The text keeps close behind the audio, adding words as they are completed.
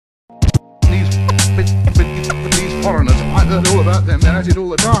with these foreigners. I heard all about them, they're at it all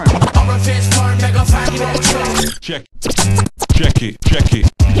the time. Check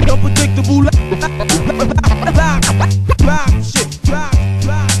it. Unpredictable. Let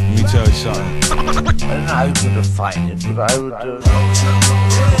me tell you something. I don't know how you could define it, but I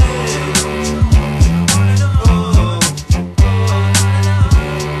would.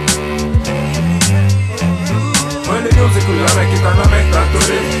 When the music we make it and I make that to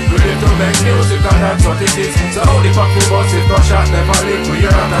live. We live to make music and that's what it is. So how the fuck we boss it, no shot never live. We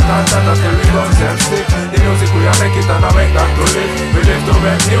hear that till we don't self stick. The music we make it and I make that to live. We live to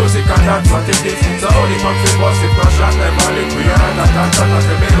make music and that's what it is. So how the fuck we boss it, no shot never live. We hear that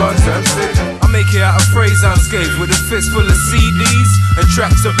till we don't self stick. I make it out of phrase unscathed with a fist full of CDs and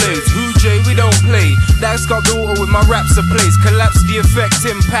tracks ablaze. Who J, we don't play. That's got the water with my raps ablaze. Collapse the effect,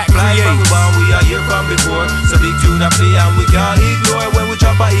 impact, create. We are here from before. So big tune I play and we can't ignore. When we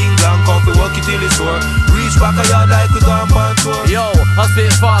drop a England, come we work it till it's sore. Reach back a yard like we gone on tour. Yo, I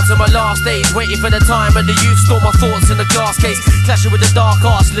spit far to my last days, waiting for the time when the youth store my thoughts in a glass case. Clashing with the dark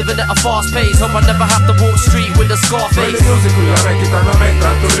arts, living at a fast pace. Hope I never have to walk street with a scar face. When the music we make it and I make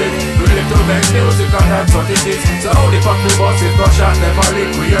that to live. We live to make music and that's what it is. So how the fuck we boss it, no shot never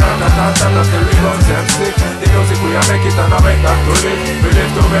live. We hear that till we don't self stick. The music we make it and I make that to live. We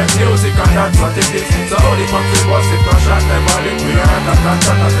live to make music and that's what it is. So how the fuck we boss it, no shot never live. We hear that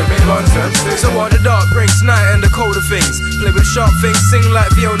till we don't self stick. So what the dark brings night and the colder things. Play with sharp things, sing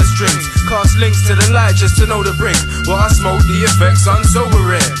like viola strings. Cast links to the light just to know the brink. While I smoke the effects on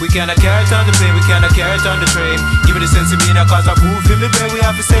sobering. We cannot carry it on the plane, we cannot carry it on the train. Give it a sense of me now cause I proof in the brain. We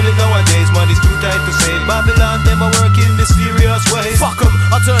have to sell it nowadays, money's too tight to save. Babylon, them are working mysterious ways. Fuck 'em,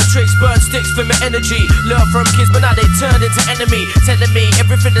 I turn tricks, burn sticks for my energy. Learn from kids but now they turn into enemy. Telling me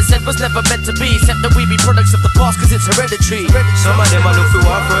everything they said was never meant to be. Except that we be products of the past cause it's hereditary. Some of them I look for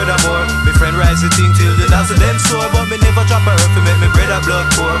one furthermore. My friend rise the thing till the dance of them sore. But me never drop a earth to make me bread a blood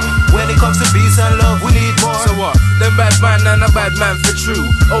pour. When it comes to peace and love we need more. So what? Them bad man and a bad man for true.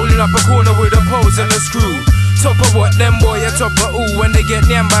 Holding up a corner with a pose and a screw. Top of what, them boy, a top of ooh. When they get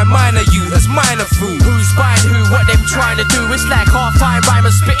near by minor you, that's minor food. Who's buying who, what them trying to do. It's like half-time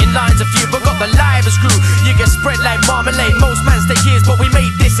rhymers spitting lines of you, but got the live as crew. You get spread like marmalade. Most mans take years, but we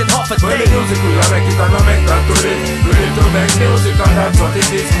made this in half a day. When the music we make it and I make that to live. We live to make music and that's what it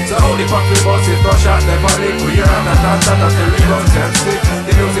is. So how the fuck we boss it, no shot never live. We hear that till we don't self stick.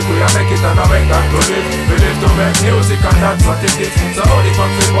 The music we make it and I make that to live. We live to make music and that's what it is. So how the fuck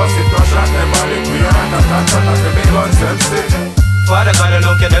we boss it, no shot never live. We hear that we don't self stick. Father God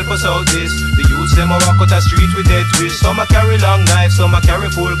alone can help us out this. The youths them a walk out the street with their twist. Some a carry long knives, some a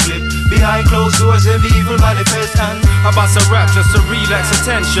carry full clip. Behind closed doors them evil manifest. And I bust a rap just to relax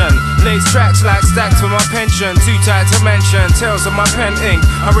attention. Lace tracks like stacks for my pension. Too tight to mention, tales of my pen ink.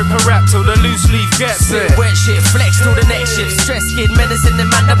 I rip a rap till the loose leaf gets it. Wet shit, flex till the next shift. Stress kid, menacing the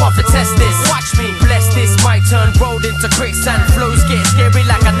man, I'm off to test this. Watch me, bless this, mic turn rolled into quicksand. Flows get scary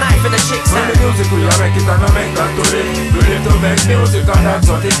like a knife in a chick's When hand. the music we make it and I make that to live. We live to make music and that's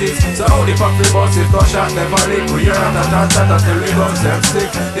what it is. So how the fuck we boss it, no shot never live. We hear that till we don't self stick.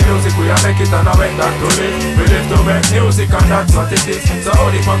 The music we make it and I make that to live. We live to make music and that's what it is. So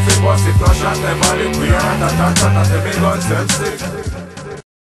how the fuck we boss it, no shot never live. We hear that till we don't self stick.